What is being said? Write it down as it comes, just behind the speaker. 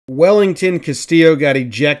Wellington Castillo got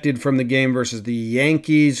ejected from the game versus the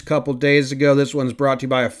Yankees a couple days ago. This one's brought to you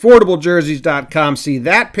by AffordableJerseys.com. See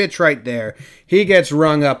that pitch right there? He gets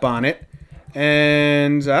rung up on it.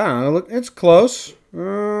 And, I don't know, look, it's close. I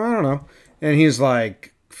don't know. And he's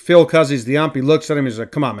like, Phil Cuzzy's the ump. He looks at him. He's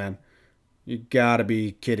like, come on, man. You got to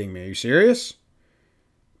be kidding me. Are you serious?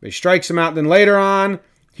 But he strikes him out. Then later on,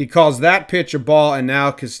 he calls that pitch a ball, and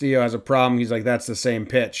now Castillo has a problem. He's like, that's the same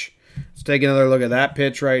pitch. Let's take another look at that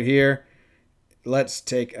pitch right here. Let's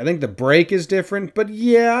take, I think the break is different, but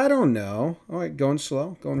yeah, I don't know. All right, going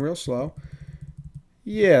slow, going real slow.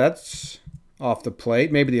 Yeah, that's off the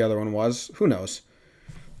plate. Maybe the other one was. Who knows?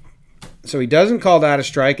 So he doesn't call that a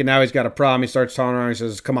strike, and now he's got a problem. He starts talking around. He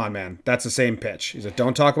says, come on, man. That's the same pitch. He said,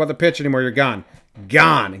 don't talk about the pitch anymore. You're gone.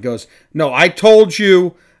 Gone. He goes, no, I told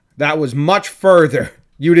you that was much further.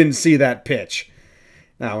 You didn't see that pitch.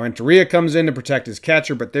 Now, Renteria comes in to protect his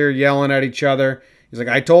catcher, but they're yelling at each other. He's like,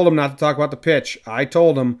 I told him not to talk about the pitch. I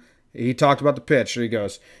told him. He talked about the pitch. So he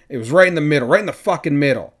goes, it was right in the middle, right in the fucking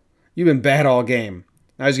middle. You've been bad all game.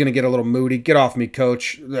 Now he's going to get a little moody. Get off me,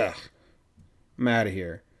 coach. Ugh. I'm out of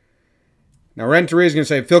here. Now, Renteria's going to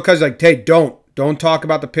say, Phil Cuzzy's like, hey, don't talk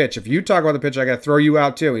about the pitch. If you talk about the pitch, I got to throw you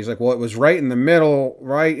out too. He's like, well, it was right in the middle,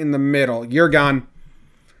 right in the middle. You're gone.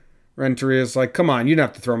 Renteria's like, come on, you don't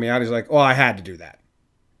have to throw me out. He's like, oh, I had to do that.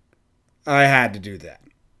 I had to do that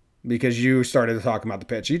because you started talking about the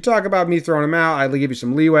pitch. You talk about me throwing him out, I give you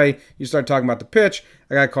some leeway. You start talking about the pitch,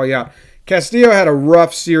 I got to call you out. Castillo had a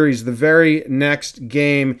rough series. The very next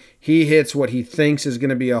game, he hits what he thinks is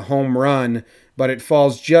going to be a home run, but it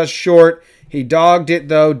falls just short. He dogged it,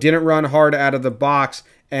 though, didn't run hard out of the box,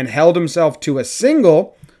 and held himself to a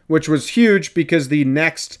single, which was huge because the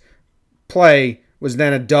next play was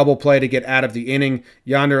then a double play to get out of the inning.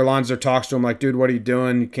 Yonder Alonso talks to him like, dude, what are you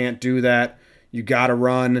doing? You can't do that. You got to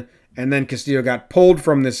run. And then Castillo got pulled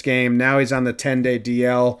from this game. Now he's on the 10-day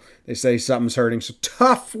DL. They say something's hurting. So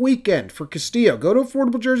tough weekend for Castillo. Go to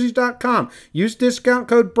AffordableJerseys.com. Use discount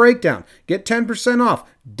code BREAKDOWN. Get 10% off.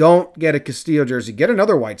 Don't get a Castillo jersey. Get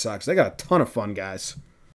another White Sox. They got a ton of fun, guys.